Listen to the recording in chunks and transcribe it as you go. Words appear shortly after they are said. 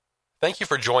Thank you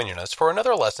for joining us for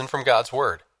another lesson from God's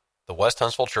Word. The West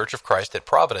Huntsville Church of Christ at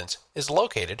Providence is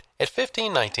located at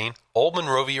 1519 Old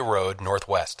Monrovia Road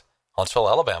Northwest, Huntsville,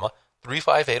 Alabama,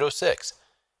 35806.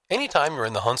 Anytime you're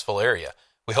in the Huntsville area,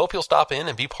 we hope you'll stop in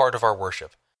and be part of our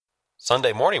worship.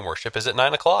 Sunday morning worship is at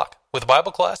 9 o'clock, with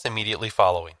Bible class immediately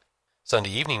following.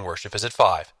 Sunday evening worship is at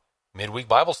 5. Midweek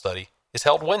Bible study is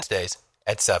held Wednesdays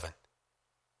at 7.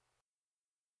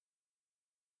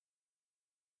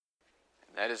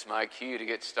 That is my cue to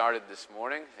get started this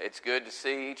morning. It's good to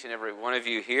see each and every one of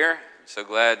you here. I'm so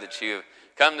glad that you have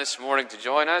come this morning to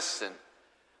join us in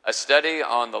a study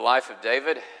on the life of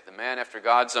David, the man after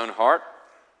God's own heart.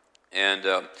 And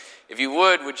if you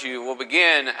would we'll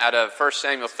begin out of 1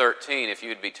 Samuel 13, if you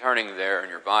would be turning there in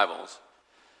your Bibles.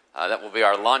 That will be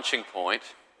our launching point.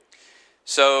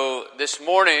 So this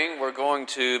morning we're going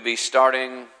to be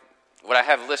starting what I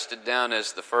have listed down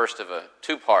as the first of a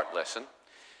two-part lesson.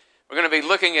 We're going to be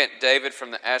looking at David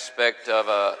from the aspect of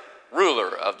a ruler,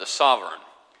 of the sovereign,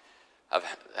 of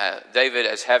David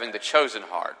as having the chosen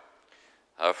heart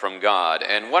from God.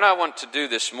 And what I want to do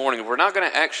this morning, we're not going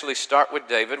to actually start with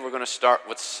David, we're going to start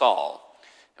with Saul.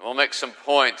 And we'll make some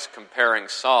points comparing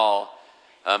Saul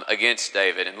against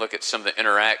David and look at some of the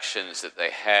interactions that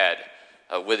they had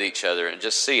with each other and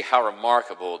just see how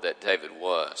remarkable that David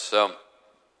was.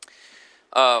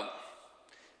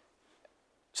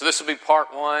 So this will be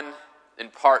part one. In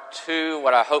part two,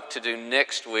 what I hope to do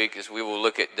next week is we will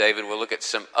look at David. We'll look at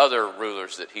some other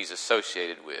rulers that he's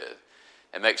associated with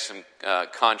and make some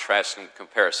contrasts and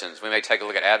comparisons. We may take a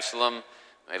look at Absalom,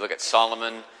 we may look at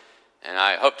Solomon, and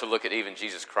I hope to look at even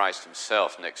Jesus Christ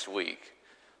himself next week,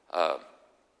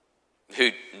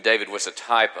 who David was a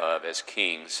type of as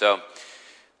king. So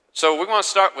we're going to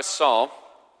start with Saul,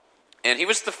 and he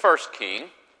was the first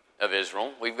king of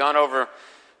Israel. We've gone over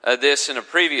this in a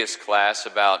previous class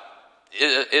about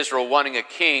Israel wanting a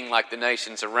king like the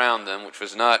nations around them, which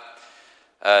was not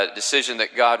a decision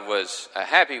that God was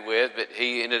happy with, but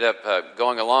he ended up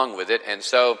going along with it. And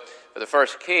so for the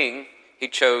first king, he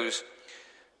chose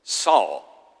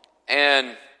Saul.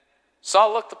 And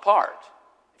Saul looked the part.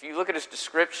 If you look at his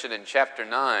description in chapter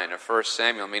 9 of 1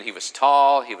 Samuel, he was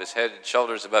tall, he was head and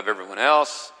shoulders above everyone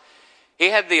else. He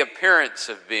had the appearance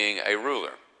of being a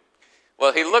ruler.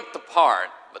 Well, he looked the part,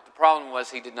 but the problem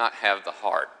was he did not have the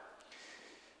heart.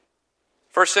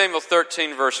 1 Samuel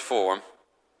 13, verse 4.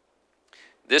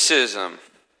 This is,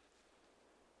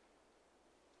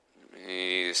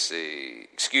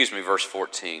 verse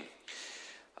 14.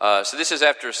 So this is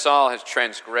after Saul has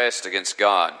transgressed against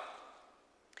God.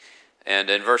 And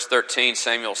in verse 13,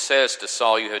 Samuel says to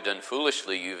Saul, "You have done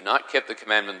foolishly. You have not kept the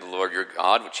commandment of the Lord your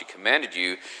God, which he commanded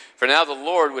you. For now the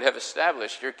Lord would have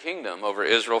established your kingdom over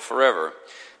Israel forever.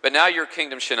 But now your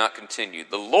kingdom shall not continue.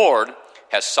 The Lord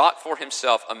has sought for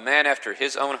himself a man after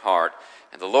his own heart,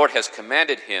 and the Lord has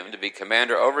commanded him to be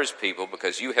commander over his people,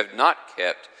 because you have not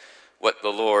kept what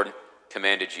the Lord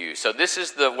commanded you." So this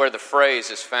is where the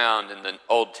phrase is found in the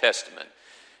Old Testament.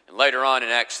 And later on in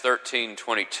Acts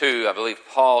 13:22, I believe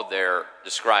Paul there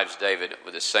describes David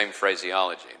with the same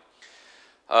phraseology.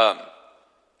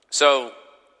 So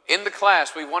in the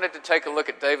class, we wanted to take a look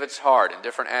at David's heart and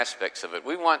different aspects of it.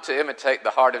 We want to imitate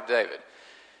the heart of David.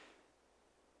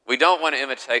 We don't want to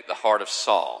imitate the heart of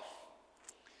Saul.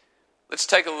 Let's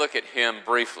take a look at him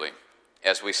briefly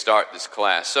as we start this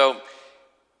class. So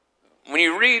when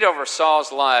you read over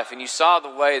Saul's life and you saw the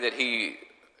way that he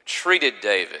treated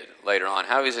David later on,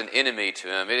 how he's an enemy to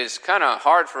him, it is kind of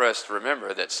hard for us to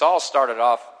remember that Saul started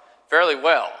off fairly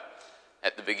well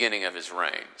at the beginning of his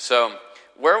reign. So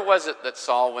where was it that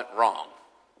Saul went wrong?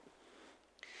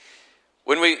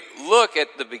 When we look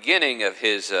at the beginning of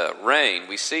his reign,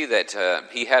 we see that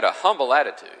he had a humble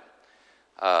attitude.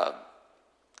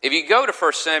 If you go to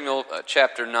 1 Samuel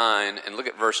chapter 9 and look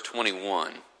at verse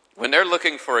 21, when they're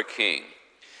looking for a king,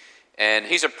 and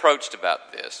he's approached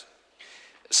about this,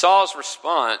 Saul's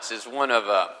response is one of,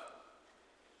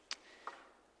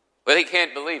 he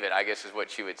can't believe it, I guess is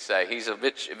what you would say. He's a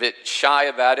bit shy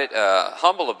about it,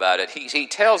 humble about it. He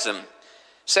tells him,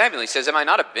 Samuel, he says, "Am I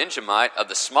not a Benjamite of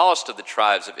the smallest of the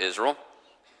tribes of Israel?"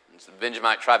 The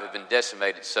Benjamite tribe had been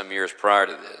decimated some years prior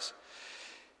to this.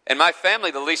 "And my family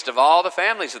the least of all the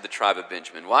families of the tribe of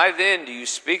Benjamin. Why then do you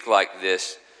speak like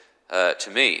this to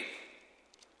me?"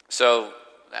 So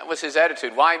that was his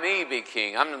attitude. Why me be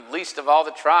king? I'm the least of all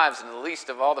the tribes and the least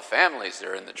of all the families that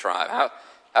are in the tribe.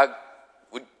 How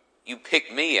would you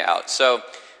pick me out? So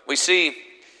we see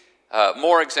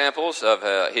more examples of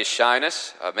his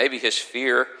shyness, maybe his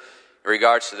fear in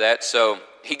regards to that. So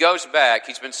he goes back.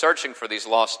 He's been searching for these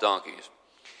lost donkeys.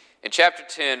 In chapter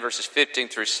 10, verses 15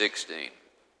 through 16,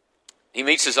 He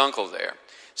meets his uncle there.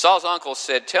 Saul's uncle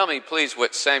said, "Tell me, please,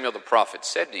 what Samuel the prophet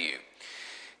said to you."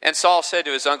 And Saul said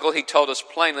to his uncle, "He told us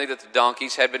plainly that the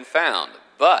donkeys had been found.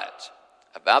 But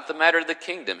about the matter of the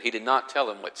kingdom, he did not tell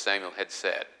him what Samuel had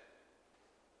said."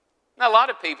 Now, a lot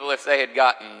of people, if they had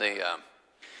gotten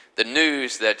the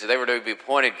news that they were to be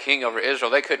appointed king over Israel,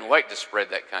 they couldn't wait to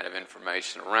spread that kind of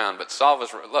information around. But Saul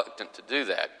was reluctant to do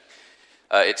that,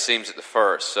 it seems at the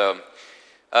first. So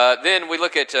then we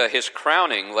look at his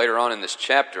crowning later on in this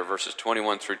chapter, verses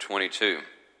 21 through 22.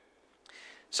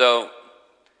 So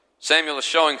Samuel is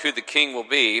showing who the king will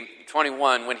be.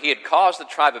 21, when he had caused the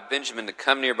tribe of Benjamin to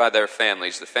come near by their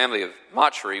families, the family of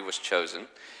Machri was chosen,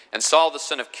 and Saul the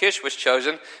son of Kish was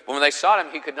chosen, but when they sought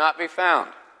him, he could not be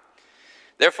found.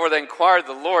 Therefore they inquired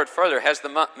the Lord further, "Has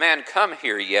the man come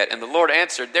here yet?" And the Lord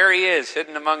answered, "There he is,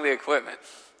 hidden among the equipment."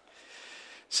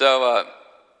 So,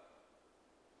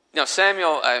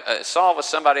 Saul was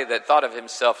somebody that thought of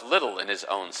himself little in his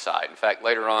own sight. In fact,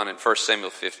 later on in 1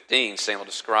 Samuel 15, Samuel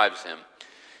describes him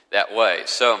that way.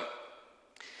 So,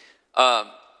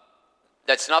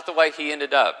 that's not the way he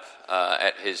ended up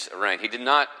at his reign. He did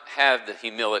not have the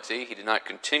humility. He did not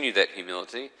continue that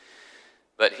humility.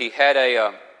 But he had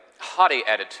a haughty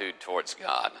attitude towards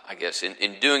God, I guess,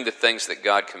 in doing the things that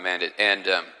God commanded,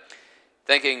 and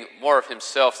thinking more of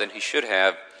himself than he should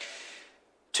have.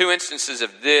 Two instances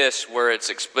of this where it's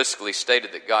explicitly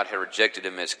stated that God had rejected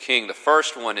him as king. The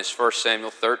first one is 1 Samuel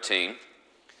 13.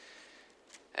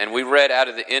 And we read out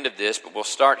of the end of this, but we'll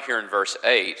start here in verse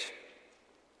 8.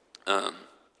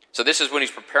 So this is when he's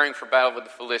preparing for battle with the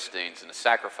Philistines, and a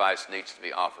sacrifice needs to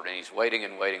be offered. And he's waiting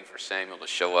and waiting for Samuel to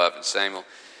show up, and Samuel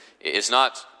is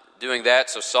not doing that,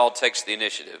 so Saul takes the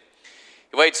initiative.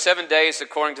 He waited 7 days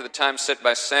according to the time set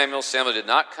by Samuel. Samuel did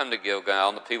not come to Gilgal,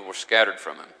 and the people were scattered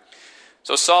from him.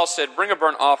 So Saul said, "Bring a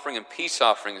burnt offering and peace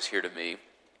offerings here to me."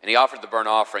 And he offered the burnt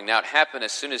offering. Now it happened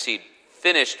as soon as he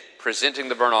finished presenting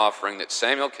the burnt offering that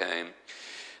Samuel came,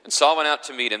 and Saul went out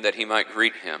to meet him that he might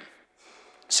greet him.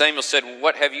 Samuel said,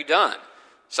 "What have you done?"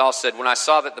 Saul said, "When I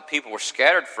saw that the people were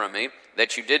scattered from me,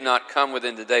 that you did not come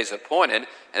within the days appointed,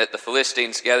 and that the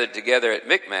Philistines gathered together at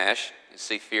Michmash," you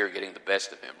see fear getting the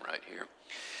best of him right here.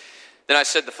 "Then I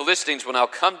said, the Philistines will now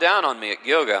come down on me at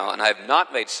Gilgal, and I have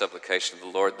not made supplication to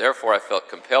the Lord. Therefore I felt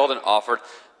compelled and offered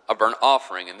a burnt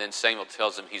offering." And then Samuel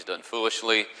tells him he's done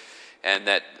foolishly, and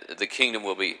that the kingdom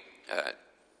will be,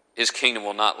 his kingdom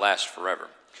will not last forever.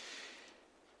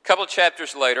 A couple of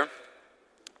chapters later,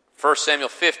 1 Samuel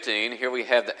 15, here we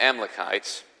have the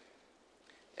Amalekites.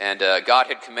 And God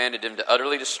had commanded him to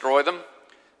utterly destroy them.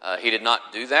 He did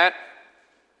not do that.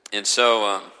 And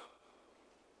so,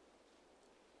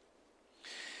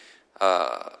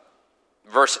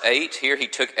 verse 8, here he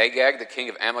took Agag, the king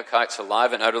of Amalekites,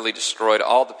 alive and utterly destroyed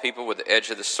all the people with the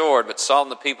edge of the sword. But Saul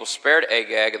and the people spared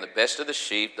Agag and the best of the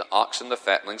sheep, the oxen, the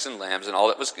fatlings, and lambs, and all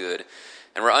that was good,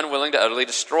 and were unwilling to utterly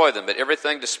destroy them. But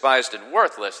everything despised and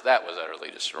worthless, that was utterly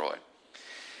destroyed.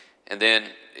 And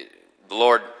then the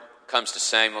Lord comes to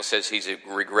Samuel, says he's a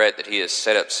regret that he has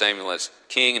set up Samuel as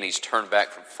king, and he's turned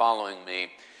back from following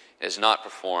me, has not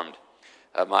performed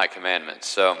my commandments.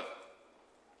 So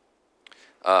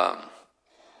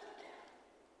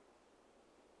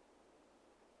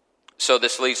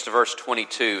this leads to verse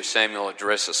 22. Samuel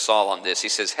addresses Saul on this. He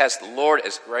says, "Has the Lord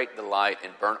as great delight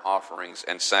in burnt offerings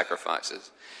and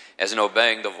sacrifices as in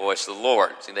obeying the voice of the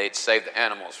Lord?" See, they'd saved the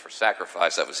animals for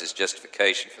sacrifice. That was his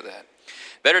justification for that.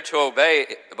 "Better to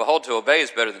obey, behold, to obey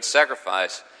is better than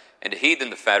sacrifice, and to heed than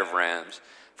the fat of rams.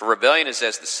 For rebellion is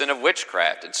as the sin of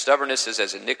witchcraft, and stubbornness is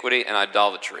as iniquity and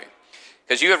idolatry.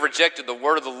 Because you have rejected the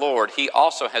word of the Lord, he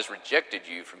also has rejected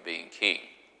you from being king."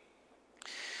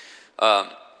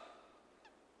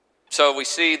 So we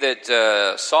see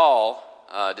that Saul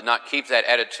did not keep that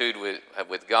attitude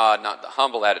with God, not the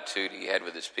humble attitude he had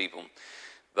with his people,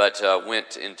 but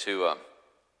went into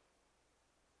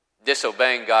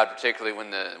disobeying God, particularly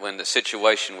when the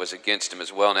situation was against him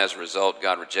as well, and as a result,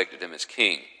 God rejected him as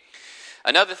king.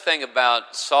 Another thing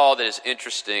about Saul that is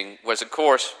interesting was, of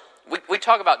course, we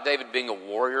talk about David being a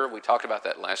warrior. We talked about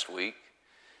that last week,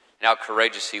 and how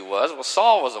courageous he was. Well,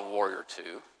 Saul was a warrior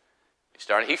too.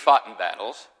 He fought in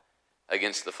battles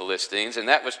against the Philistines, and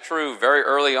that was true very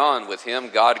early on with him.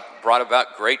 God brought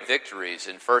about great victories.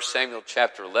 In 1 Samuel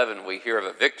chapter 11, we hear of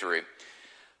a victory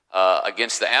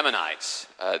against the Ammonites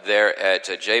there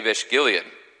at Jabesh Gilead.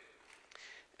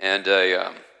 And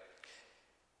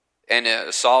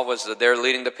Saul was there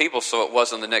leading the people, so it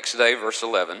was on the next day, verse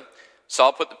 11.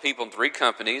 Saul put the people in 3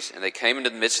 companies, and they came into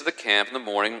the midst of the camp in the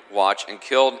morning watch and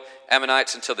killed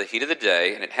Ammonites until the heat of the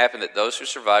day. And it happened that those who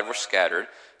survived were scattered,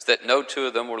 so that no 2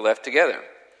 of them were left together.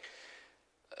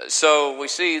 So we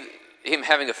see him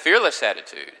having a fearless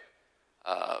attitude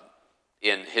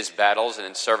in his battles and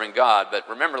in serving God. But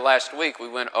remember last week we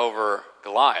went over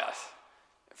Goliath.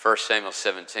 In 1 Samuel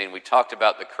 17, we talked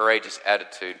about the courageous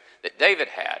attitude that David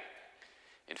had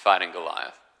in fighting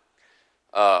Goliath.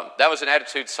 That was an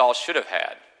attitude Saul should have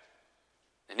had.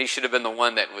 And he should have been the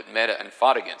one that met and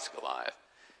fought against Goliath.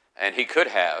 And he could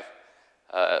have.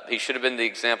 He should have been the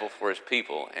example for his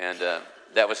people. And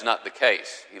that was not the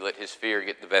case. He let his fear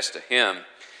get the best of him,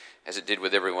 as it did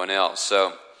with everyone else.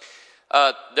 So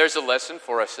there's a lesson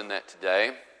for us in that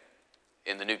today.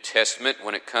 In the New Testament,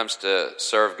 when it comes to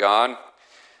serve God,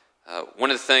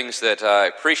 one of the things that I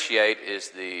appreciate is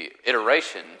the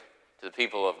iteration to the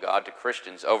people of God, to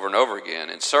Christians, over and over again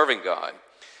in serving God,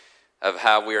 of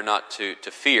how we are not to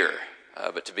fear,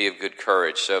 but to be of good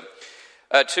courage. So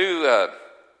two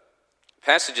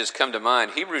passages come to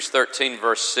mind. Hebrews 13,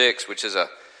 verse 6, which is a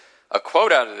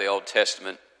quote out of the Old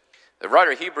Testament. The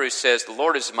writer of Hebrews says, "The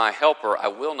Lord is my helper, I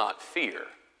will not fear.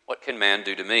 What can man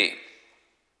do to me?"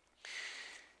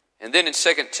 And then in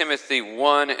 2 Timothy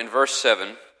 1 and verse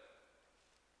 7,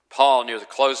 Paul, near the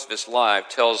close of his life,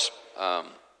 tells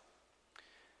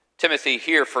Timothy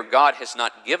here, "For God has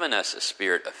not given us a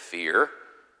spirit of fear."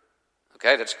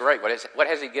 Okay, that's great. What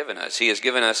has he given us? He has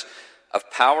given us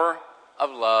of power, of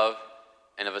love,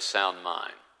 and of a sound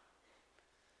mind.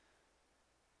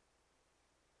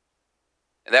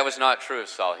 And that was not true of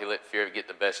Saul. He let fear get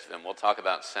the best of him. We'll talk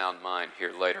about sound mind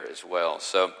here later as well.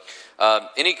 So,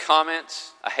 any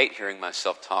comments? I hate hearing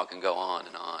myself talk and go on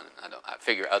and on. I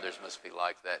figure others must be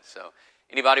like that. So,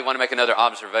 anybody want to make another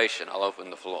observation? I'll open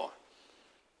the floor.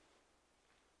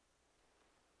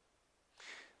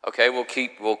 Okay,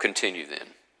 we'll continue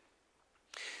then.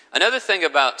 Another thing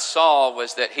about Saul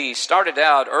was that he started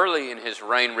out early in his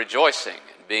reign rejoicing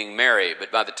and being merry,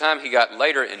 but by the time he got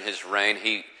later in his reign,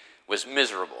 he was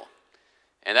miserable.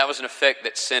 And that was an effect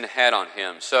that sin had on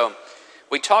him. So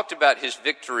we talked about his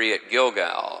victory at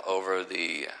Gilgal over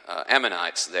the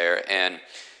Ammonites there, and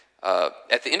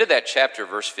at the end of that chapter,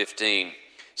 verse 15, it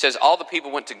says, "All the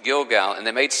people went to Gilgal, and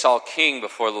they made Saul king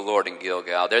before the Lord in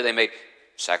Gilgal. There they made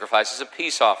sacrifices of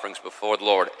peace offerings before the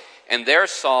Lord. And there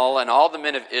Saul and all the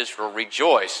men of Israel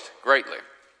rejoiced greatly."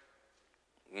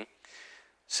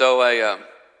 So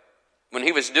when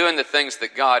he was doing the things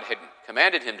that God had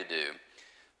commanded him to do,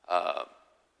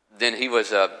 then he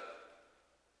was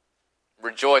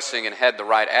rejoicing and had the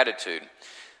right attitude.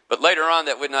 But later on,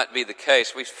 that would not be the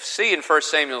case. We see in 1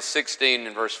 Samuel 16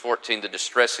 and verse 14 the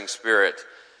distressing spirit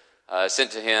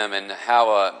sent to him and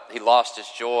how he lost his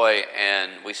joy,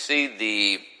 and we see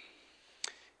the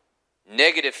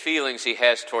negative feelings he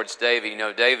has towards David. You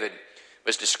know, David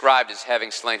was described as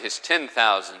having slain his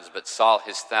 10,000s, but Saul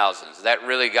his thousands. That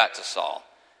really got to Saul.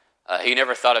 He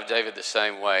never thought of David the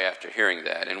same way after hearing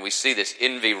that, and we see this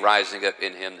envy rising up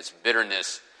in him, this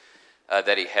bitterness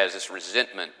that he has, this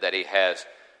resentment that he has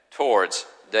towards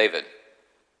David,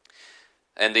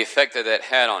 and the effect that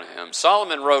had on him.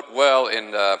 Solomon wrote well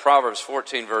in Proverbs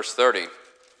 14, verse 30,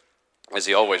 as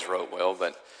he always wrote well,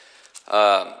 but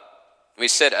he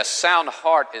said, "A sound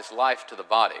heart is life to the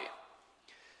body,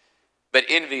 but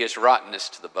envy is rottenness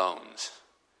to the bones."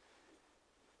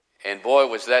 And boy,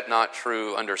 was that not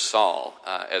true under Saul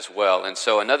as well. And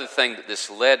so another thing that this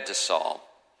led to Saul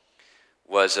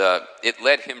was it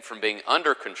led him from being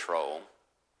under control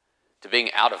to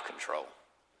being out of control.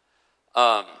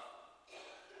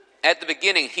 At the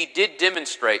beginning, he did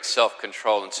demonstrate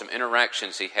self-control in some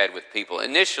interactions he had with people.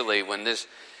 Initially, when this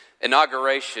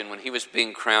inauguration, when he was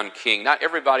being crowned king, not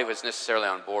everybody was necessarily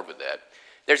on board with that.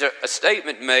 There's a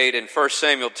statement made in 1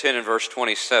 Samuel 10 and verse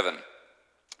 27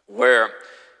 where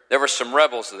there were some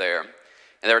rebels there,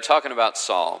 and they were talking about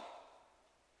Saul.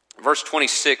 Verse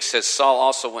 26 says, "Saul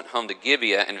also went home to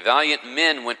Gibeah, and valiant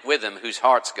men went with him whose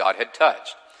hearts God had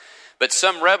touched. But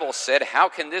some rebels said, 'How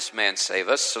can this man save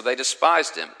us?' So they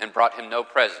despised him and brought him no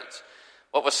presents."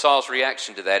 What was Saul's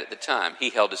reaction to that at the time? He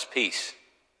held his peace.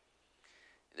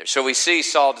 So we see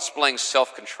Saul displaying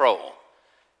self-control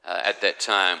at that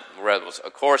time. Rebels.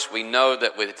 Of course, we know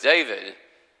that with David,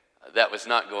 that was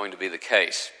not going to be the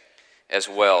case as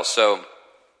well. So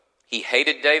he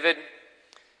hated David,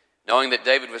 knowing that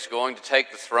David was going to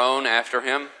take the throne after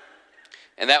him.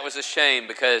 And that was a shame,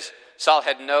 because Saul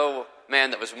had no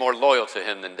man that was more loyal to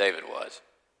him than David was.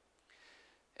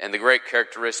 And the great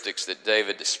characteristics that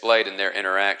David displayed in their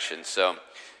interaction. So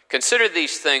consider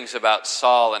these things about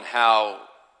Saul and how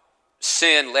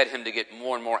sin led him to get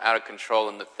more and more out of control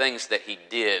in the things that he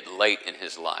did late in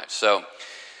his life. So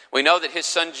we know that his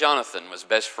son Jonathan was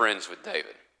best friends with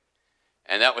David.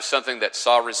 And that was something that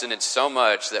Saul resented so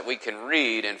much that we can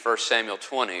read in 1 Samuel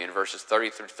 20 in verses 30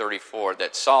 through 34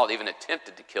 that Saul even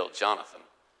attempted to kill Jonathan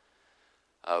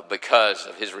because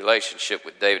of his relationship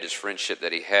with David, his friendship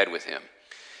that he had with him.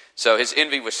 So his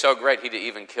envy was so great he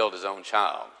even killed his own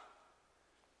child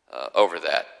over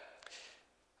that.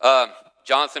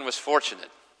 Jonathan was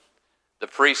fortunate. The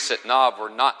priests at Nob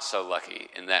were not so lucky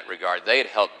in that regard. They had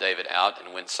helped David out,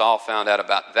 and when Saul found out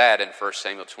about that in 1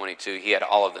 Samuel 22, he had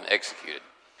all of them executed.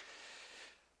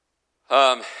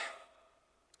 And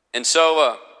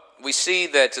so we see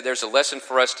that there's a lesson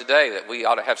for us today that we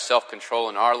ought to have self-control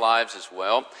in our lives as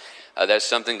well. That's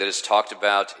something that is talked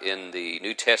about in the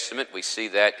New Testament. We see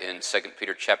that in 2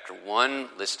 Peter chapter 1,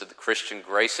 list of the Christian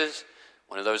graces.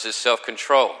 One of those is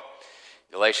self-control.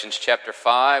 Galatians chapter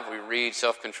 5, we read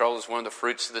self-control is one of the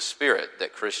fruits of the Spirit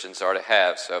that Christians are to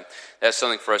have. So that's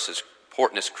something for us as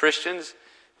important as Christians,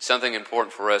 something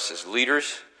important for us as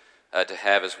leaders to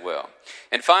have as well.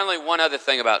 And finally, one other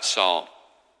thing about Saul,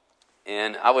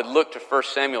 and I would look to 1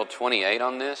 Samuel 28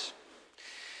 on this,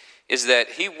 is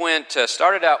that he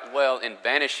started out well in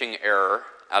banishing error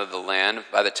out of the land.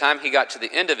 By the time he got to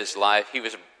the end of his life, he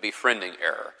was befriending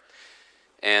error.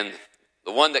 And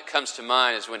the one that comes to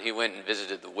mind is when he went and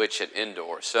visited the witch at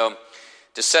Endor. So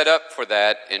to set up for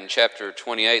that, in chapter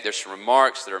 28, there's some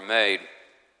remarks that are made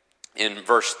in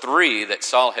verse 3 that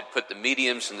Saul had put the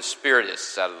mediums and the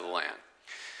spiritists out of the land.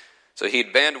 So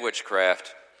he'd banned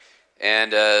witchcraft,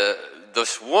 and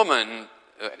this woman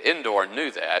at Endor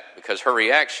knew that because her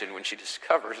reaction when she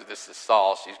discovers this is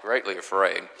Saul, she's greatly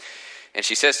afraid. And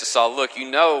she says to Saul, look,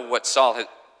 you know what Saul has...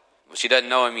 Well, she doesn't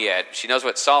know him yet. She knows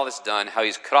what Saul has done, how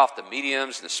he's cut off the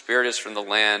mediums and the spiritists from the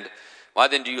land. Why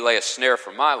then do you lay a snare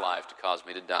for my life to cause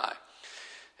me to die?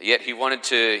 Yet he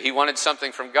wanted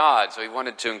something from God, so he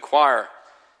wanted to inquire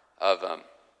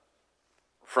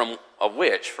from a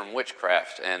witch, from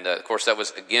witchcraft. And of course that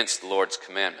was against the Lord's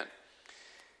commandment.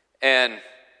 And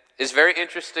it's very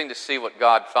interesting to see what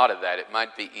God thought of that. It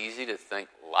might be easy to think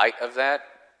light of that.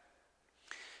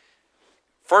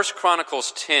 1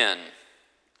 Chronicles 10,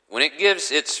 when it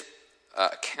gives its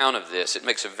account of this, it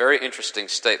makes a very interesting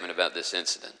statement about this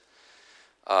incident.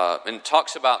 And it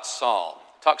talks about Saul.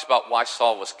 It talks about why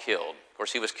Saul was killed. Of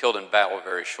course, he was killed in battle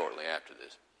very shortly after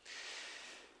this.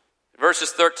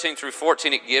 Verses 13 through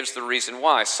 14, it gives the reason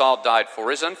why. Saul died for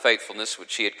his unfaithfulness,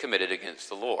 which he had committed against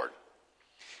the Lord.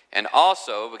 And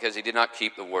also because he did not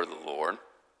keep the word of the Lord.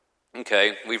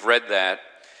 Okay, we've read that.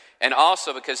 And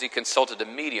also because he consulted a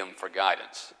medium for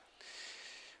guidance.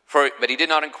 But he did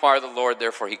not inquire of the Lord,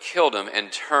 therefore he killed him and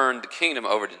turned the kingdom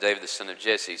over to David the son of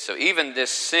Jesse. So even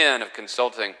this sin of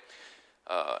consulting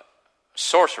a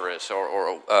sorceress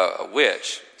or a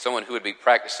witch, someone who would be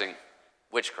practicing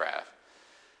witchcraft,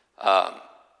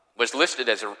 was listed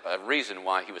as a reason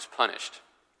why he was punished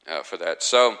for that.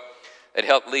 So it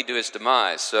helped lead to his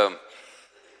demise. So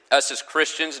us as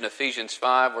Christians in Ephesians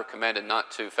 5, we're commanded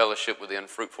not to fellowship with the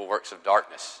unfruitful works of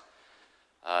darkness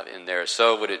in there.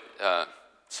 So would it...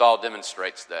 Saul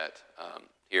demonstrates that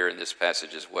here in this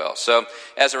passage as well. So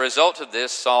as a result of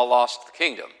this, Saul lost the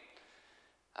kingdom.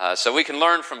 So we can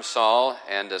learn from Saul,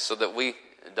 and so that we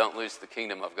don't lose the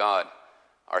kingdom of God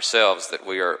ourselves that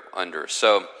we are under.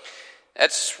 So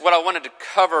that's what I wanted to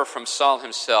cover from Saul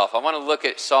himself. I want to look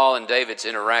at Saul and David's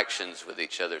interactions with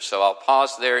each other. So I'll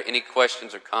pause there. Any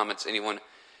questions or comments anyone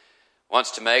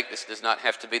wants to make? This does not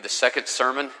have to be the second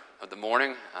sermon of the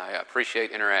morning. I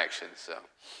appreciate interaction. So.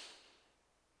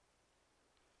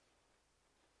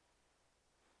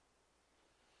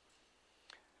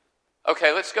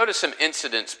 Okay, let's go to some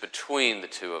incidents between the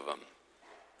two of them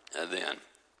then.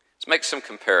 Let's make some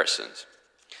comparisons.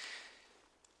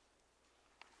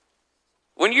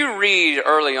 When you read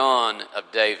early on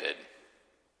of David,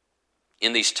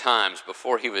 in these times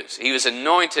before he was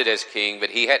anointed as king,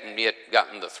 but he hadn't yet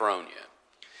gotten the throne yet.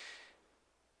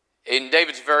 And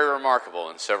David's very remarkable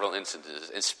in several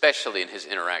instances, especially in his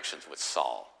interactions with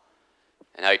Saul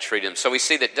and how he treated him. So we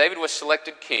see that David was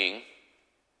selected king,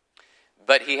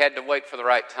 but he had to wait for the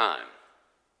right time.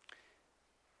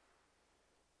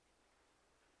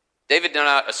 David did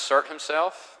not assert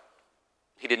himself.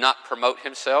 He did not promote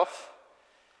himself.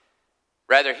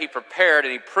 Rather, he prepared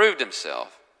and he proved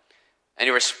himself. And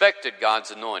he respected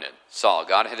God's anointed, Saul.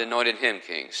 God had anointed him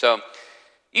king. So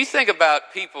you think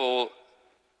about people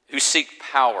who seek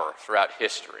power throughout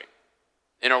history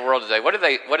in our world today. What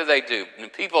do they do? Do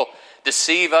people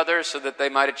deceive others so that they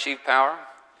might achieve power?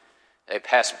 They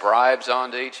pass bribes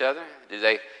on to each other? Do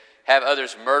they have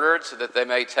others murdered so that they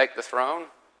may take the throne?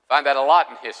 Find that a lot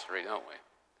in history, don't we?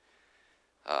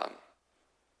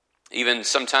 Even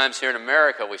sometimes here in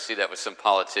America, we see that with some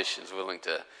politicians willing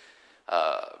to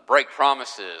break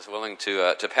promises, willing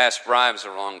to pass bribes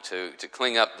along to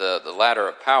clean up the ladder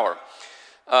of power.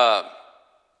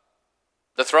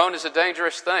 The throne is a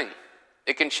dangerous thing.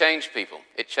 It can change people.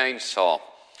 It changed Saul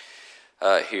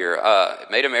here.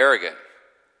 It made him arrogant.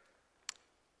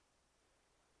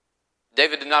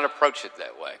 David did not approach it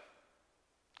that way.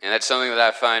 And that's something that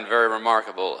I find very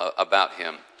remarkable about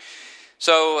him.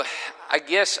 So I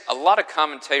guess a lot of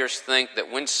commentators think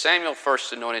that when Samuel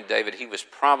first anointed David, he was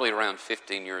probably around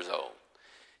 15 years old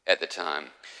at the time.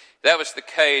 If that was the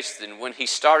case, then when he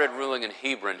started ruling in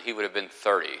Hebron, he would have been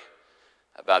 30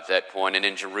 about that point. And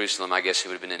in Jerusalem, I guess he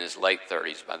would have been in his late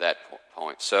 30s by that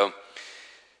point. So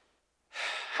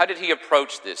how did he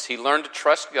approach this? He learned to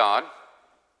trust God,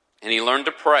 and he learned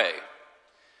to pray.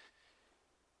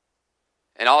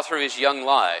 And all through his young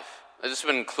life, this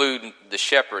would include the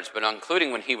shepherds, but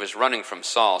including when he was running from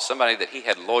Saul, somebody that he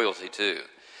had loyalty to,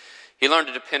 he learned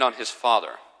to depend on his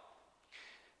father.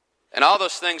 And all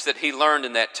those things that he learned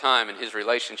in that time in his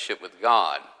relationship with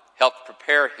God helped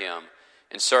prepare him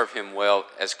and serve him well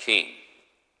as king.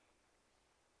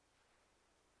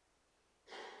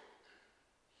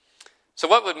 So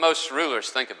what would most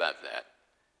rulers think about that?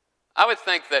 I would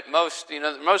think that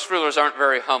most rulers aren't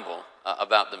very humble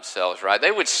about themselves, right?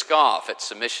 They would scoff at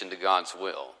submission to God's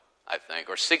will, I think,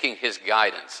 or seeking his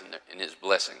guidance and his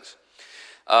blessings.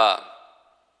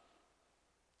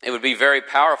 It would be very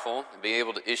powerful to be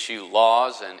able to issue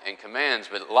laws and commands,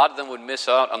 but a lot of them would miss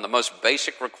out on the most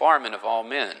basic requirement of all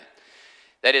men.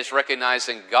 That is,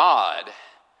 recognizing God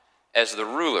as the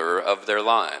ruler of their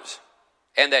lives,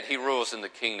 and that he rules in the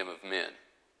kingdom of men.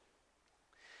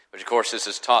 Which, of course, this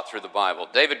is taught through the Bible.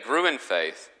 David grew in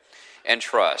faith and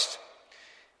trust.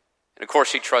 And, of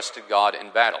course, he trusted God in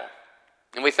battle.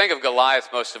 And we think of Goliath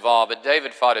most of all, but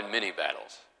David fought in many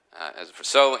battles.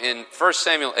 So in 1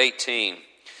 Samuel 18,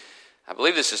 I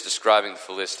believe this is describing the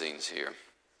Philistines here.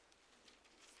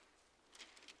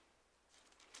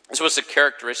 This was a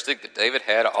characteristic that David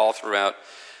had all throughout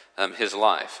his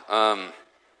life.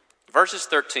 Verses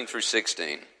 13 through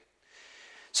 16.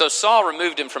 So Saul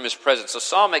removed him from his presence. So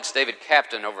Saul makes David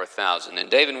captain over 1,000. And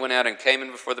David went out and came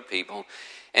in before the people.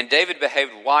 And David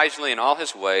behaved wisely in all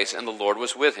his ways, and the Lord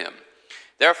was with him.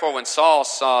 Therefore, when Saul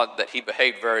saw that he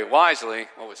behaved very wisely,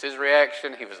 what was his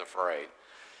reaction? He was afraid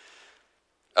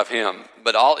of him.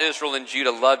 But all Israel and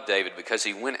Judah loved David because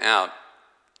he went out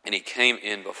and he came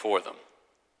in before them.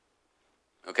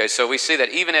 Okay, so we see that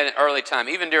even at an early time,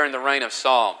 even during the reign of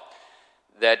Saul,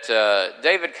 that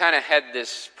David kind of had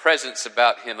this presence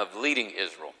about him of leading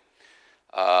Israel.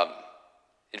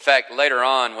 In fact, later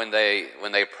on, when they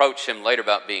approach him later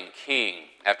about being king,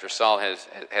 after Saul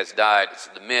has died,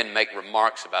 the men make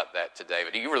remarks about that to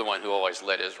David. You were the one who always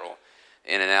led Israel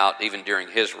in and out, even during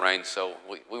his reign, so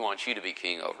we want you to be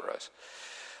king over us.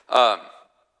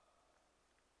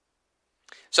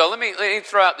 So let me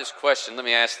throw out this question. Let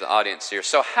me ask the audience here.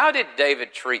 So how did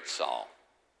David treat Saul?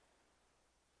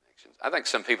 I think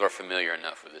some people are familiar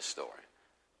enough with this story.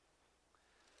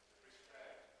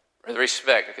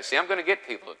 Respect. Okay, see, I'm going to get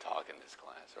people to talk in this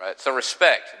class, right? So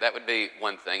respect, that would be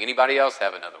one thing. Anybody else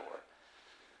have another word?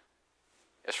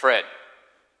 Yes, Fred.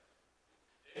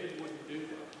 David wouldn't do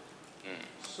that.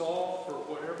 Saul, for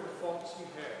whatever faults he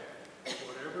had,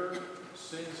 whatever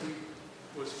sins he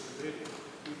was committing,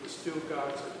 he was still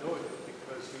God's anointed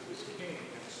because he was king.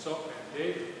 And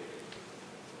David,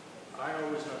 I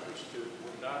always understood,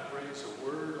 would not raise a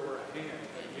word or a hand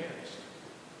against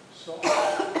Saul. He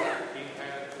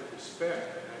had the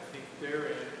respect, and I think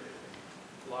therein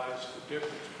lies the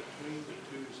difference between the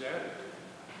two's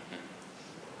attitude.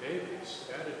 David's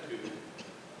attitude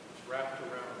was wrapped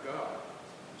around God.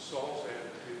 Saul's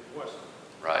attitude wasn't.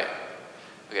 Right.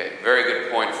 Okay, very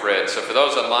good point, Fred. So for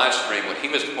those on live stream, what he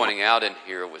was pointing out in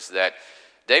here was that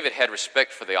David had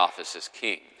respect for the office as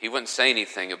king. He wouldn't say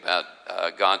anything about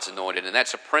God's anointed, and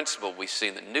that's a principle we see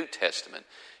in the New Testament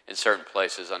in certain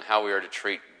places on how we are to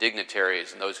treat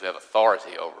dignitaries and those who have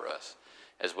authority over us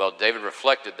as well. David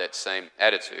reflected that same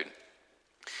attitude,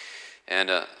 and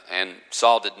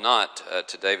Saul did not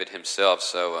to David himself.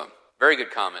 So very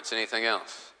good comments. Anything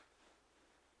else?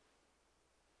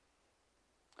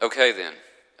 Okay then.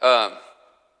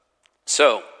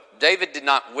 So David did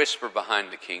not whisper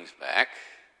behind the king's back.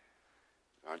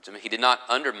 He did not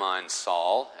undermine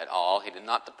Saul at all. He did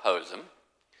not depose him.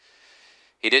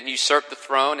 He didn't usurp the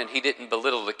throne, and he didn't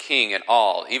belittle the king at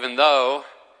all, even though,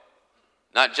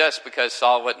 not just because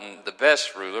Saul wasn't the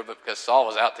best ruler, but because Saul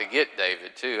was out to get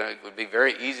David too. It would be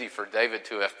very easy for David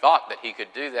to have thought that he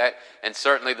could do that, and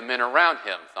certainly the men around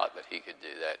him thought that he could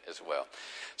do that as well.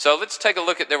 So let's take a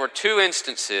look at, there were two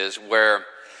instances where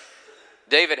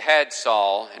David had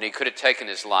Saul, and he could have taken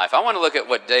his life. I want to look at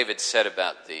what David said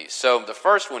about these. So the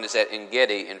first one is at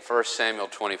En-Gedi in 1 Samuel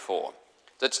 24.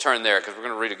 Let's turn there because we're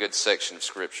going to read a good section of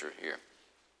Scripture here.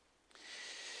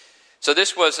 So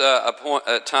this was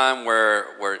a time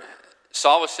where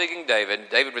Saul was seeking David.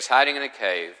 David was hiding in a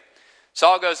cave.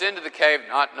 Saul goes into the cave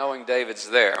not knowing David's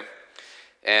there.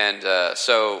 And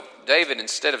so David,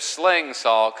 instead of slaying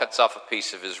Saul, cuts off a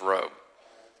piece of his robe.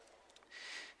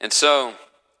 And so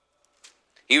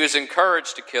he was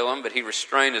encouraged to kill him, but he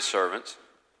restrained his servants.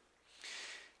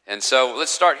 And so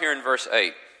let's start here in verse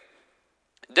 8.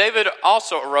 David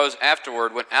also arose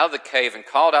afterward, went out of the cave, and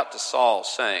called out to Saul,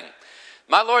 saying,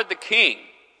 "My lord the king."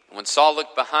 And when Saul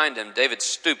looked behind him, David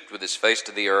stooped with his face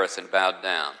to the earth and bowed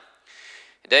down.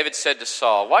 And David said to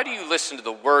Saul, "Why do you listen to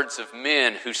the words of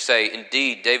men who say,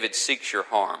 'Indeed, David seeks your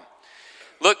harm'?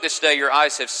 Look, this day your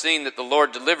eyes have seen that the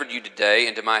Lord delivered you today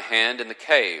into my hand in the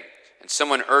cave, and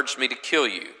someone urged me to kill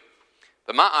you.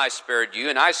 But my eye spared you,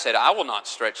 and I said, I will not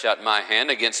stretch out my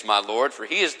hand against my Lord, for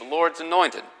he is the Lord's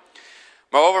anointed.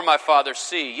 Moreover, my father,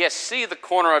 see the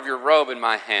corner of your robe in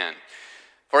my hand.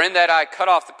 For in that I cut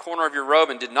off the corner of your robe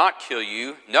and did not kill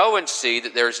you, know and see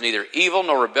that there is neither evil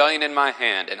nor rebellion in my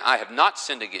hand, and I have not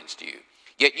sinned against you,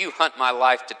 yet you hunt my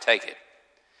life to take it.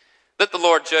 Let the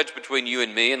Lord judge between you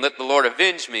and me, and let the Lord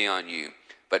avenge me on you.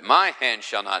 But my hand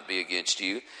shall not be against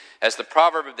you. As the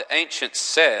proverb of the ancients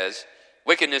says,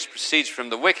 wickedness proceeds from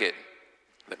the wicked,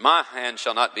 but my hand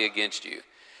shall not be against you.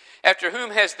 After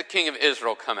whom has the king of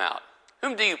Israel come out?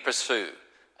 Whom do you pursue?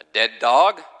 A dead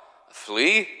dog? A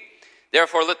flea?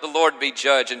 Therefore let the Lord be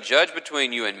judge, and judge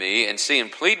between you and me, and see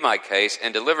and plead my case,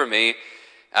 and deliver me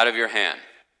out of your hand."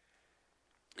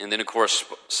 And then, of course,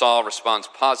 Saul responds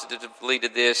positively to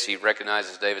this. He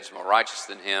recognizes David's more righteous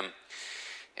than him,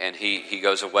 and he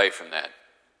goes away from that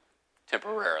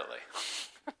temporarily.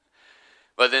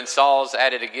 But then Saul's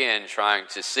at it again, trying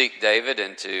to seek David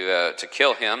and to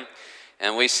kill him.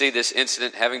 And we see this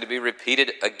incident having to be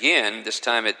repeated again, this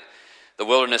time at the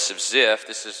wilderness of Ziph.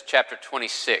 This is chapter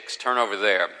 26. Turn over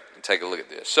there and take a look at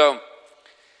this. So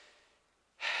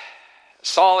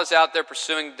Saul is out there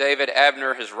pursuing David.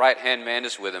 Abner, his right-hand man,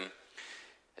 is with him.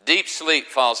 A deep sleep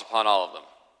falls upon all of them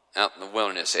out in the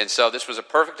wilderness. And so this was a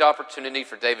perfect opportunity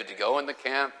for David to go in the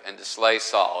camp and to slay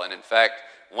Saul. And in fact,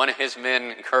 one of his men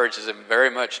encourages him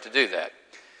very much to do that.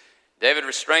 David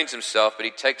restrains himself, but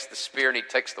he takes the spear and he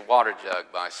takes the water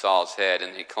jug by Saul's head,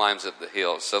 and he climbs up the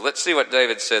hill. So let's see what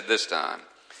David said this time.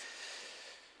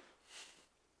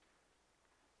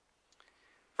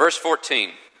 Verse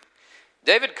 14.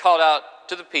 David called out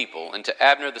to the people and to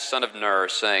Abner the son of Ner,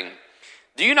 saying,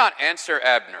 "Do you not answer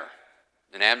Abner?"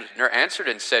 And Abner answered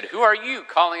and said, "Who are you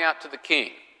calling out to the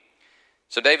king?"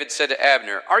 So David said to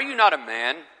Abner, "Are you not a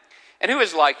man? And who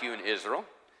is like you in Israel?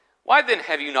 Why then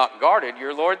have you not guarded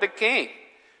your lord the king?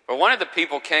 For one of the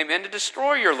people came in to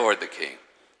destroy your lord the king.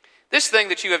 This thing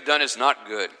that you have done is not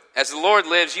good. As the Lord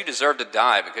lives, you deserve to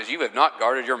die, because you have not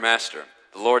guarded your master,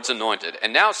 the Lord's anointed.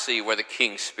 And now see where the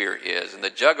king's spear is, and the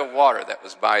jug of water that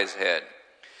was by his head."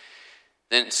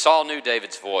 Then Saul knew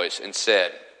David's voice and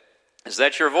said, "Is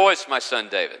that your voice, my son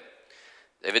David?"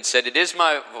 David said, "It is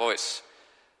my voice,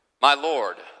 my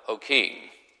lord, O king."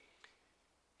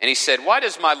 And he said, "Why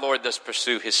does my lord thus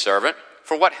pursue his servant?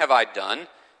 For what have I done?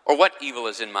 Or what evil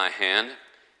is in my hand?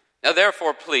 Now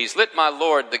therefore, please, let my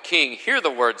lord the king hear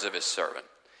the words of his servant.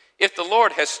 If the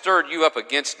Lord has stirred you up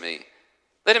against me,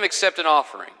 let him accept an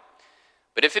offering.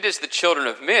 But if it is the children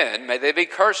of men, may they be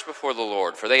cursed before the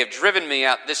Lord. For they have driven me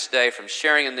out this day from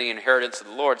sharing in the inheritance of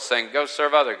the Lord, saying, 'Go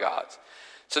serve other gods.'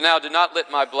 So now do not let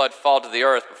my blood fall to the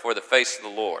earth before the face of the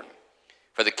Lord.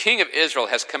 For the king of Israel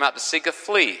has come out to seek a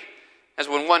flea, as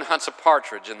when one hunts a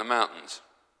partridge in the mountains."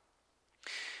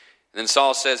 And then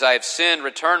Saul says, "I have sinned.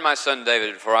 Return, my son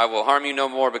David, for I will harm you no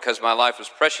more, because my life was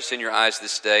precious in your eyes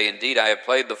this day. Indeed, I have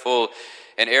played the fool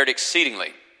and erred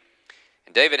exceedingly."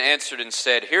 And David answered and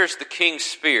said, "Here's the king's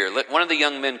spear. Let one of the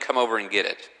young men come over and get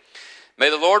it. May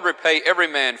the Lord repay every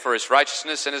man for his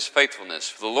righteousness and his faithfulness.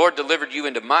 For the Lord delivered you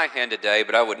into my hand today,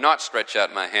 but I would not stretch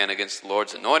out my hand against the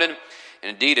Lord's anointed. And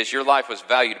indeed, as your life was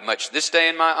valued much this day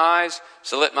in my eyes,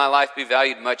 so let my life be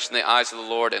valued much in the eyes of the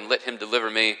Lord, and let him deliver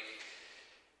me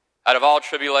out of all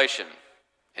tribulation."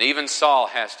 And even Saul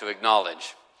has to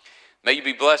acknowledge, "May you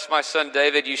be blessed, my son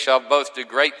David. You shall both do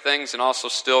great things and also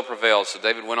still prevail." So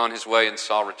David went on his way, and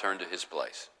Saul returned to his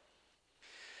place.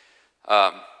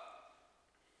 You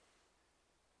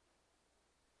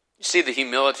see the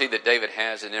humility that David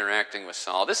has in interacting with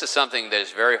Saul. This is something that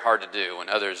is very hard to do when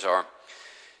others are.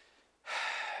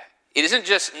 It isn't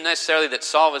just necessarily that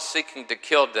Saul was seeking to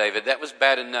kill David. That was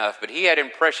bad enough. But he had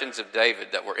impressions of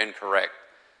David that were incorrect.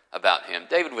 about him.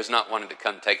 David was not wanting to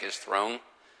come take his throne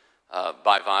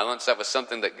by violence. That was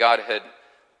something that God had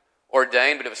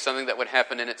ordained, but it was something that would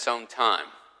happen in its own time.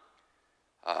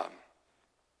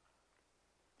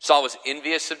 Saul was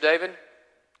envious of David,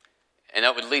 and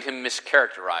that would lead him to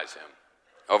mischaracterize him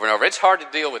over and over. It's hard to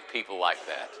deal with people like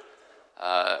that.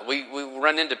 We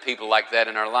run into people like that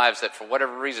in our lives that for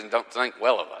whatever reason don't think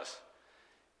well of us.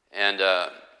 And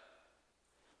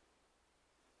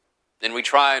then we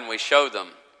try and we show them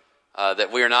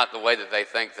that we are not the way that they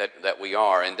think that we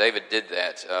are. And David did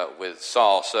that with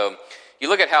Saul. So you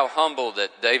look at how humble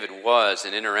that David was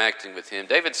in interacting with him.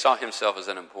 David saw himself as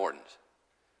unimportant,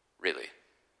 really.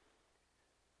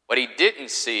 What he didn't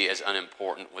see as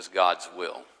unimportant was God's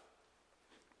will,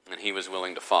 and he was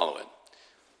willing to follow it.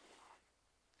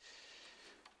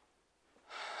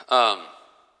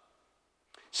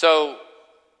 So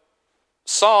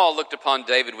Saul looked upon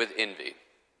David with envy.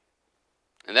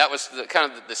 And that was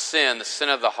the sin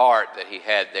of the heart that he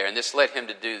had there. And this led him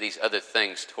to do these other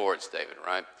things towards David,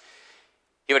 right?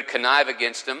 He would connive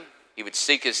against him. He would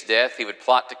seek his death. He would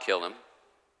plot to kill him.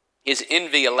 His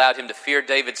envy allowed him to fear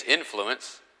David's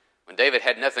influence when David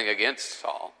had nothing against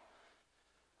Saul.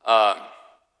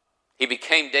 He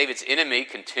became David's enemy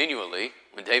continually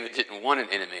when David didn't want an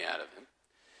enemy out of him.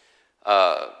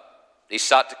 He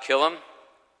sought to kill him,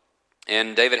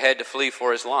 and David had to flee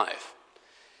for his life.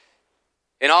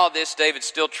 In all this, David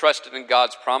still trusted in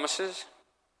God's promises.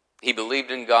 He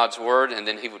believed in God's word, and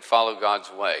then he would follow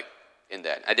God's way in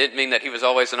that. I didn't mean that he was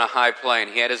always on a high plane.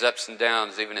 He had his ups and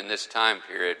downs even in this time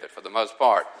period, but for the most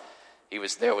part, he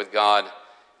was there with God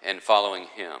and following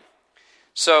him.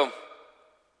 So,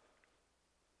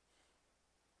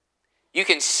 you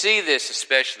can see this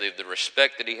especially, the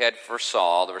respect that he had for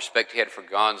Saul, the respect he had for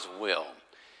God's will,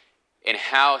 and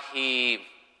how he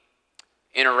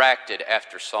interacted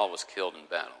after Saul was killed in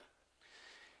battle.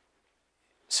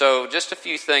 So just a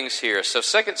few things here. So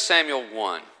 2 Samuel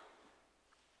 1.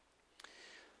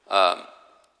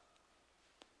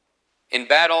 In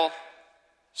battle,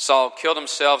 Saul killed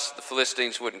himself so the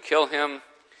Philistines wouldn't kill him.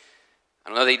 I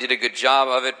don't know that he did a good job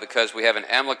of it because we have an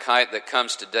Amalekite that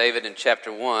comes to David in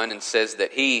chapter 1 and says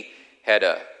that he had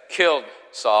killed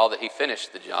Saul, that he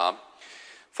finished the job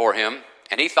for him.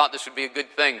 And he thought this would be a good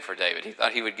thing for David. He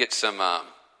thought he would get some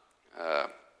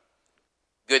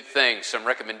good things, some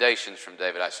recommendations from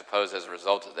David, I suppose, as a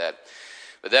result of that.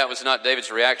 But that was not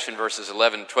David's reaction. Verses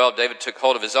 11 and 12, David took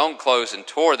hold of his own clothes and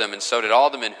tore them, and so did all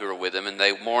the men who were with him. And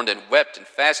they mourned and wept and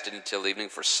fasted until evening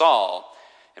for Saul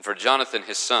and for Jonathan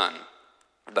his son,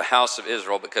 the house of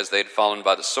Israel, because they had fallen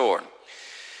by the sword.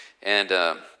 And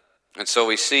so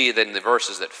we see that in the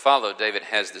verses that follow, David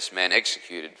has this man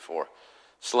executed for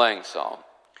slaying Saul,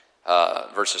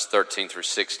 verses 13 through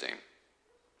 16.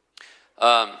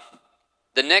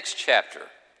 The next chapter,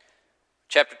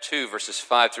 chapter 2, verses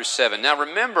 5 through 7. Now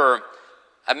remember,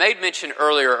 I made mention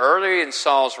earlier in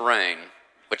Saul's reign,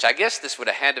 which I guess this would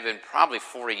have had to have been probably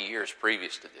 40 years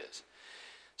previous to this.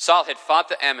 Saul had fought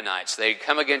the Ammonites. They had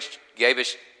come against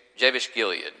Jabesh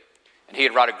Gilead, and he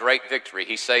had wrought a great victory.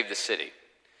 He saved the city.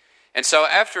 And so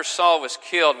after Saul was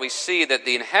killed, we see that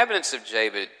the inhabitants of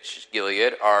Jabesh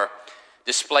Gilead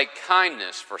display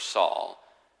kindness for Saul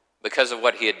because of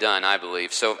what he had done, I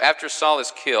believe. So after Saul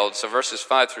is killed, so verses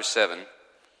 5 through 7,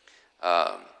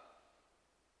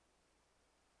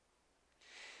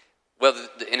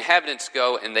 the inhabitants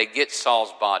go and they get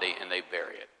Saul's body and they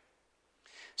bury it.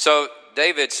 So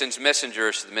David sends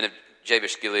messengers to the men of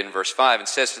Jabesh Gilead in verse 5 and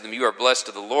says to them, "You are blessed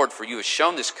of the Lord, for you have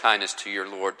shown this kindness to your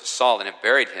Lord, to Saul, and have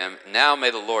buried him. Now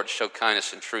may the Lord show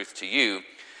kindness and truth to you.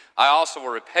 I also will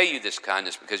repay you this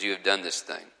kindness because you have done this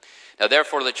thing. Now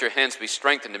therefore let your hands be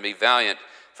strengthened and be valiant,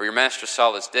 for your master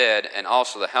Saul is dead, and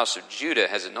also the house of Judah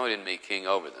has anointed me king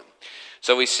over them."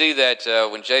 So we see that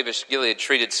when Jabesh Gilead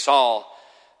treated Saul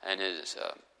and his,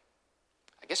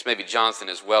 I guess maybe Jonathan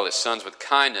as well, his sons, with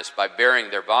kindness by burying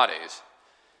their bodies,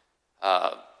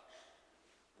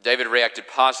 David reacted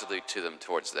positively to them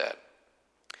towards that.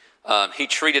 He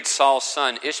treated Saul's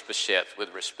son Ishbosheth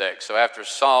with respect. So after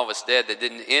Saul was dead, they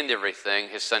didn't end everything.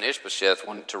 His son Ishbosheth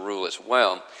wanted to rule as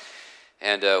well.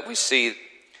 And we see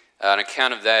an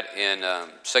account of that in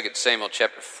 2 Samuel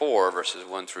chapter 4, verses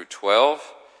 1 through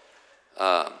 12.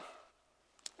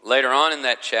 Later on in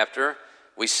that chapter,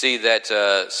 we see that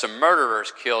some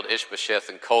murderers killed Ishbosheth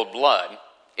in cold blood,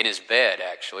 in his bed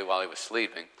actually, while he was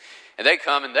sleeping. And they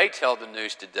come and they tell the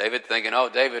news to David, thinking, oh,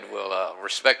 David will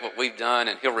respect what we've done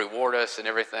and he'll reward us and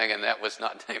everything. And that was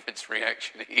not David's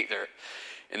reaction either.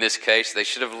 In this case, they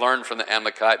should have learned from the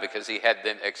Amalekite because he had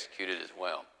them executed as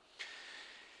well.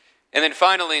 And then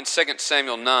finally in 2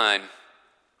 Samuel 9,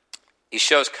 he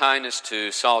shows kindness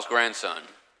to Saul's grandson,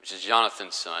 which is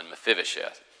Jonathan's son,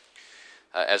 Mephibosheth,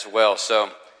 as well. So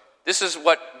this is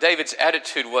what David's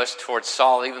attitude was towards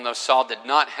Saul, even though Saul did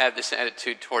not have this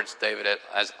attitude towards David at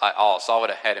all. Saul would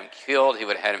have had him killed. He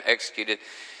would have had him executed.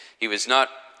 He was not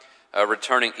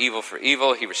returning evil for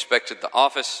evil. He respected the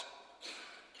office.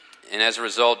 And as a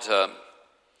result,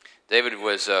 David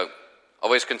was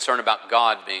always concerned about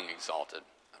God being exalted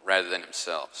rather than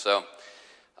himself. So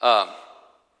I'll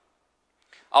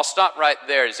stop right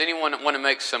there. Does anyone want to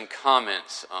make some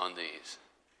comments on these?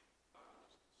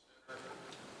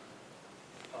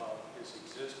 His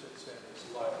existence and his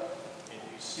life, and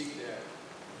you see that,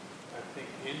 I think,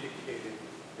 indicated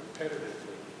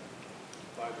repetitively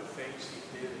by the things he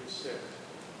did and said.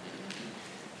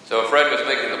 So Fred was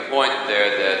making the point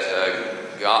there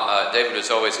that David was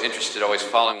always interested, always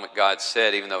following what God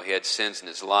said, even though he had sins in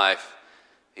his life.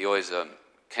 He always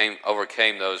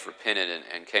overcame those, repented,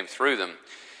 and came through them.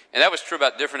 And that was true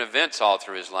about different events all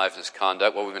through his life and his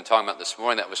conduct. What we've been talking about this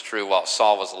morning, that was true while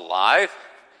Saul was alive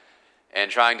and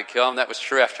trying to kill him. That was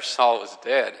true after Saul was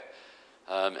dead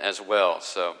as well.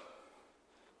 So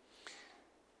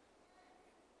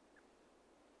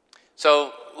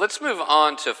let's move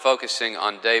on to focusing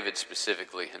on David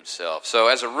specifically himself. So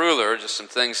as a ruler, just some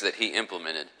things that he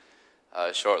implemented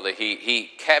shortly.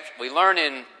 We learn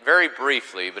in, very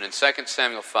briefly, but in 2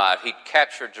 Samuel 5, he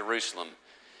captured Jerusalem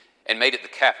and made it the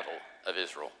capital of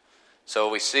Israel. So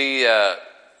we see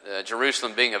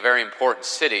Jerusalem being a very important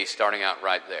city starting out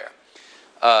right there.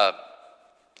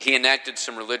 He enacted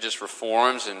some religious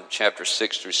reforms in chapter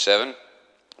 6 through 7,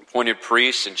 appointed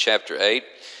priests in chapter 8.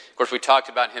 Of course, we talked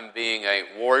about him being a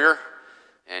warrior,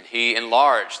 and he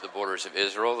enlarged the borders of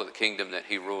Israel, the kingdom that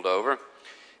he ruled over,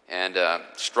 and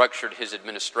structured his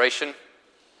administration,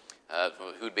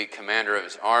 who would be commander of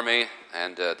his army,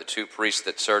 and the two priests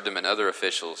that served him and other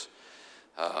officials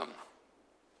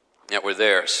that were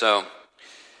there. So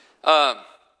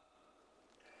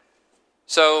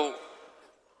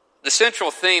the central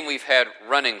theme we've had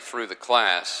running through the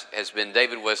class has been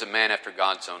David was a man after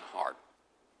God's own heart.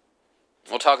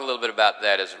 We'll talk a little bit about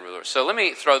that as a ruler. So let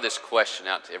me throw this question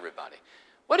out to everybody.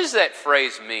 What does that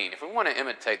phrase mean? If we want to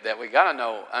imitate that, we got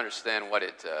to understand what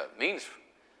it means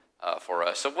for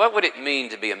us. So what would it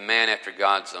mean to be a man after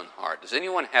God's own heart? Does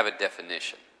anyone have a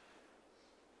definition?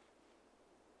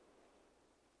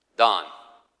 Don.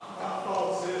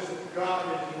 Paul says that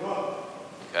God is love.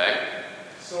 Okay.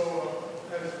 So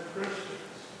as Christians,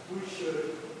 we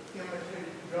should imitate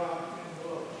God in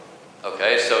love.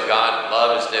 Okay, so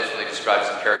love is definitely describes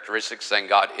the characteristics, saying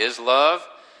God is love,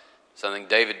 something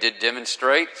David did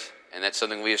demonstrate, and that's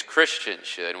something we as Christians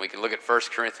should. And we can look at 1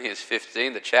 Corinthians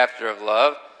 15, the chapter of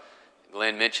love.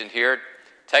 Glenn mentioned here,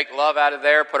 take love out of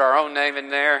there, put our own name in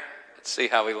there. Let's see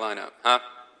how we line up, huh?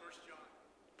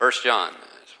 1 John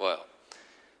as well.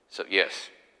 So, yes.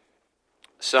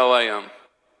 So,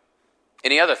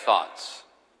 any other thoughts,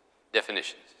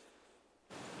 definitions?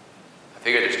 I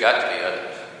figure there's got to be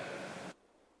others.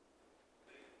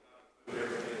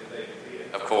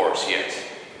 Of course, yes. It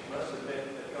must have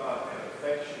meant that God had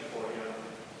affection for him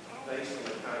based on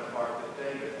the kind of heart that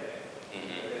David had.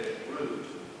 Mm-hmm. That at its root,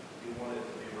 he wanted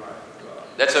to be right with God.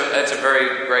 That's a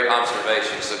very great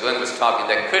observation. So Glenn was talking,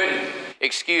 that couldn't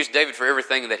excuse David for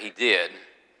everything that he did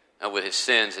with his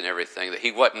sins and everything. That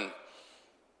he wasn't,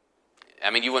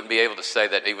 you wouldn't be able to say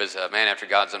that he was a man after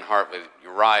God's own heart with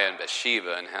Uriah and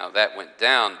Bathsheba and how that went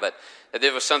down, but that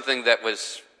there was something that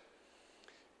was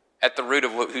at the root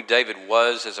of who David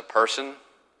was as a person.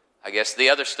 I guess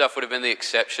the other stuff would have been the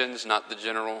exceptions, not the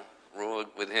general rule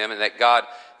with him, and that God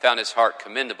found his heart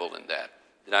commendable in that.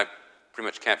 Did I pretty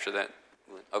much capture that?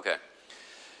 Okay.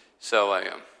 So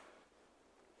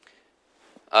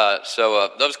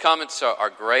those comments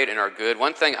are great and are good.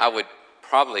 One thing I would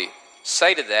probably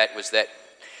say to that was that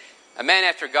a man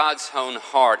after God's own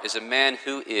heart is a man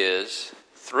who is,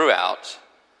 throughout,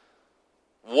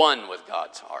 one with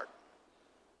God's heart.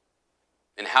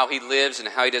 And how he lives and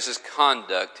how he does his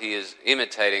conduct, he is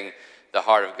imitating the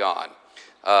heart of God.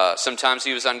 Sometimes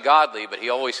he was ungodly, but he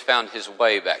always found his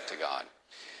way back to God.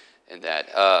 And that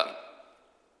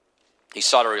he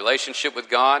sought a relationship with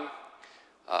God.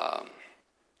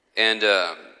 And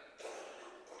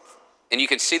you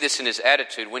can see this in his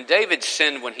attitude. When David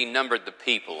sinned when he numbered the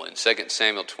people in 2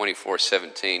 Samuel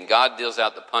 24:17, God deals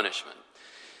out the punishment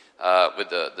with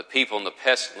the people and the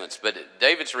pestilence. But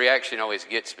David's reaction always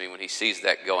gets me when he sees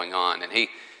that going on. And I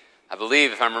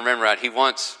believe, if I remember right, he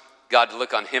wants God to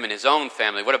look on him and his own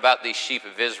family. What about these sheep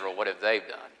of Israel? What have they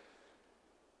done?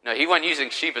 No, he wasn't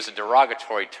using sheep as a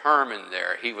derogatory term in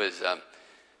there. He was,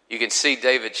 you can see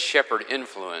David's shepherd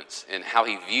influence in how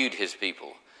he viewed his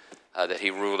people that he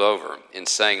ruled over in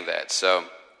saying that. So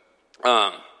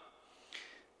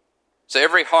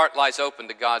every heart lies open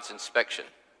to God's inspection.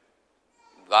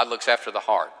 God looks after the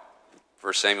heart,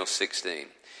 1 Samuel 16.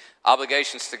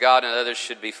 Obligations to God and others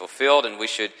should be fulfilled, and we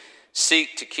should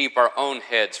seek to keep our own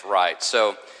heads right.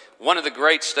 So one of the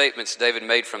great statements David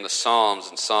made from the Psalms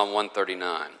in Psalm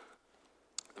 139,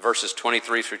 verses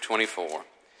 23 through 24.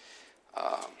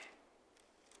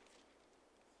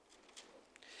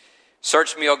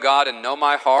 Search me, O God, and know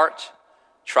my heart.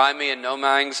 Try me and know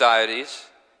my anxieties,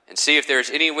 and see if there is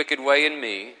any wicked way in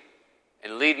me,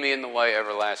 and lead me in the way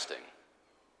everlasting.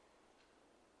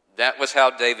 That was how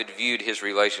David viewed his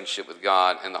relationship with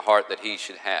God and the heart that he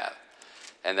should have.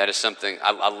 And that is something,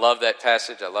 I love that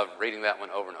passage. I love reading that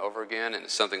one over and over again, and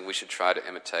it's something we should try to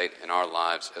imitate in our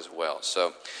lives as well.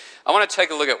 So I want to take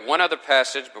a look at one other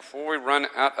passage before we run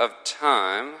out of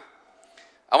time.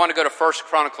 I want to go to 1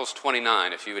 Chronicles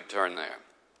 29, if you would turn there.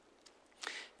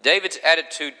 David's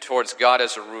attitude towards God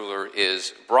as a ruler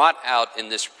is brought out in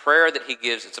this prayer that he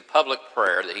gives. It's a public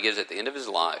prayer that he gives at the end of his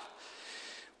life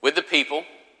with the people.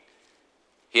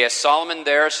 He has Solomon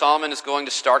there. Solomon is going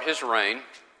to start his reign,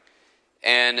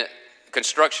 and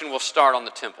construction will start on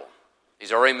the temple.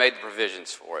 He's already made the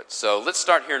provisions for it. So let's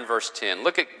start here in verse 10.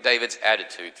 Look at David's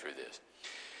attitude through this.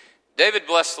 David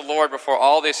blessed the Lord before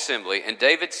all the assembly, and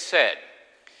David said,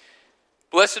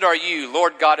 Blessed are you,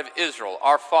 Lord God of Israel,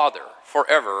 our Father,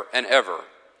 forever and ever.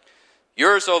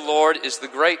 Yours, O Lord, is the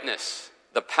greatness,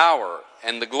 the power,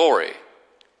 and the glory,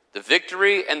 the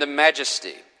victory and the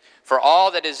majesty. For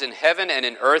all that is in heaven and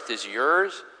in earth is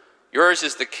yours. Yours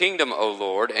is the kingdom, O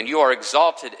Lord, and you are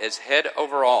exalted as head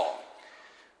over all.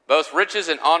 Both riches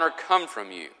and honor come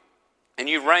from you, and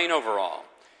you reign over all.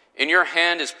 In your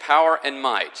hand is power and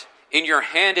might. In your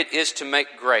hand it is to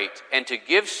make great and to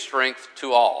give strength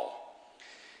to all.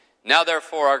 Now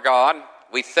therefore, our God,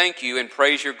 we thank you and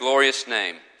praise your glorious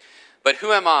name. But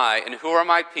who am I and who are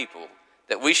my people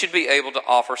that we should be able to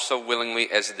offer so willingly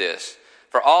as this?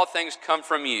 For all things come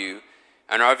from you,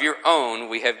 and are of your own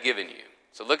we have given you.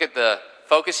 So look at the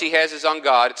focus he has is on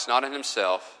God. It's not on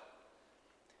himself.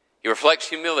 He reflects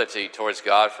humility towards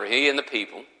God for he and the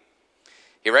people.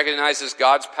 He recognizes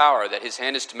God's power, that his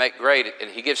hand is to make great, and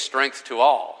he gives strength to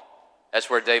all. That's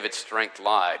where David's strength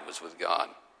lied, was with God.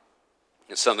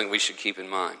 It's something we should keep in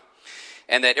mind.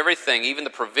 And that everything, even the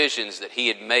provisions that he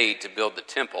had made to build the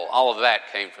temple, all of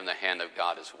that came from the hand of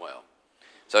God as well.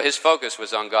 So his focus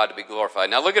was on God to be glorified.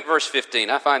 Now look at verse 15.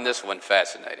 I find this one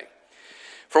fascinating.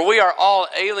 For we are all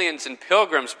aliens and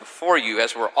pilgrims before you,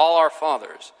 as were all our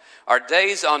fathers. Our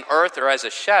days on earth are as a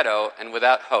shadow and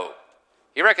without hope.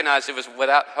 He recognized it was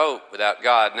without hope, without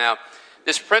God. Now,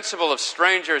 this principle of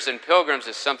strangers and pilgrims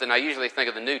is something I usually think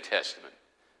of the New Testament.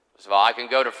 First of all, I can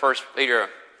go to 1 Peter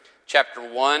chapter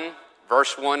 1,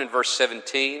 verse 1 and verse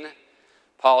 17.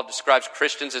 Paul describes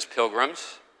Christians as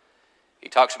pilgrims. He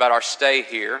talks about our stay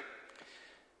here.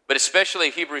 But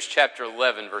especially Hebrews chapter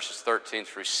 11, verses 13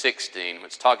 through 16, when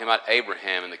it's talking about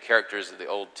Abraham and the characters of the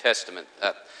Old Testament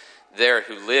there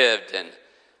who lived, and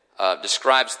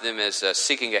describes them as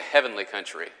seeking a heavenly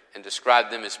country and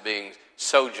described them as being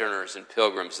sojourners and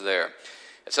pilgrims there.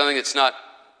 It's something that's not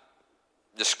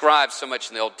described so much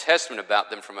in the Old Testament about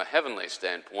them from a heavenly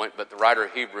standpoint, but the writer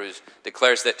of Hebrews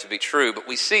declares that to be true. But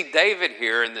we see David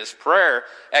here in this prayer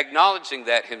acknowledging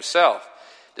that himself,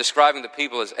 describing the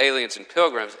people as aliens and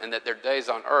pilgrims, and that their days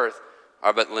on earth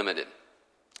are but limited.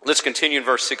 Let's continue in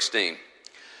verse 16.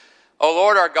 O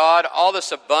Lord our God, all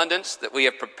this abundance that we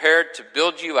have prepared to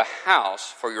build you a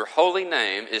house for your holy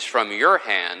name is from your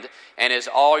hand and is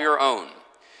all your own.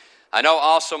 I know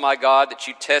also, my God, that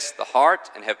you test the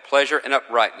heart and have pleasure in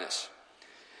uprightness.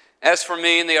 As for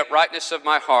me, in the uprightness of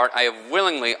my heart, I have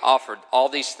willingly offered all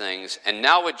these things, and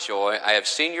now with joy I have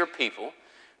seen your people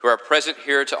who are present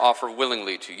here to offer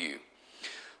willingly to you.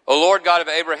 O Lord God of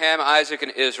Abraham, Isaac,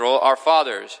 and Israel, our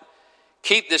fathers,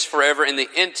 keep this forever in the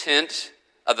intent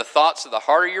of the thoughts of the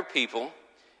heart of your people,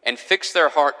 and fix their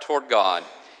heart toward God,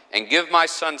 and give my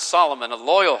son Solomon a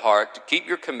loyal heart to keep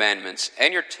your commandments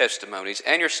and your testimonies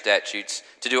and your statutes,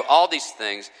 to do all these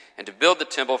things, and to build the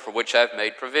temple for which I have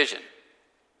made provision.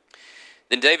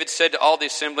 Then David said to all the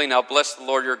assembly, Now bless the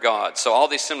Lord your God. So all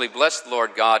the assembly blessed the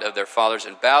Lord God of their fathers,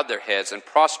 and bowed their heads and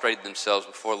prostrated themselves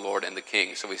before the Lord and the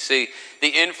king. So we see the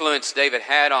influence David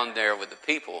had on there with the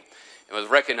people, and was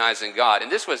recognizing God.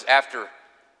 And this was after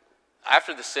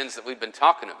the sins that we've been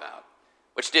talking about,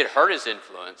 which did hurt his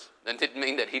influence. That didn't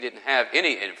mean that he didn't have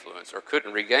any influence or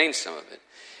couldn't regain some of it.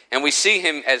 And we see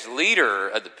him as leader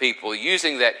of the people,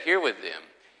 using that here with them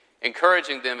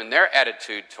encouraging them in their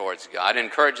attitude towards God,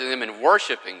 encouraging them in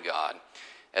worshiping God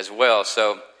as well.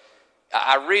 So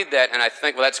I read that and I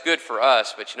think, well, that's good for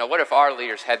us, but what if our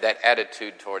leaders had that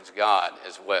attitude towards God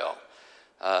as well,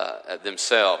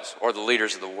 themselves, or the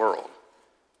leaders of the world?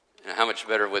 How much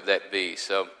better would that be?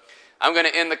 So I'm going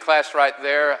to end the class right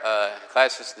there.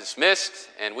 Class is dismissed,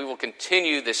 and we will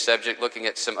continue this subject looking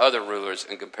at some other rulers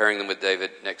and comparing them with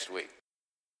David next week.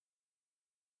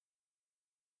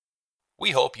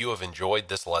 We hope you have enjoyed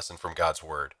this lesson from God's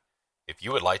Word. If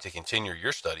you would like to continue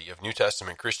your study of New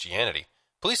Testament Christianity,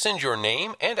 please send your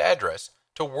name and address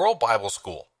to World Bible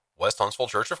School, West Huntsville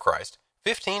Church of Christ,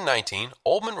 1519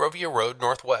 Old Monrovia Road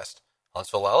Northwest,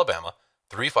 Huntsville, Alabama,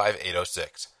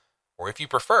 35806. Or if you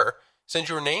prefer, send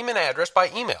your name and address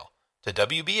by email to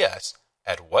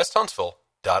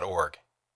wbs@westhuntsville.org.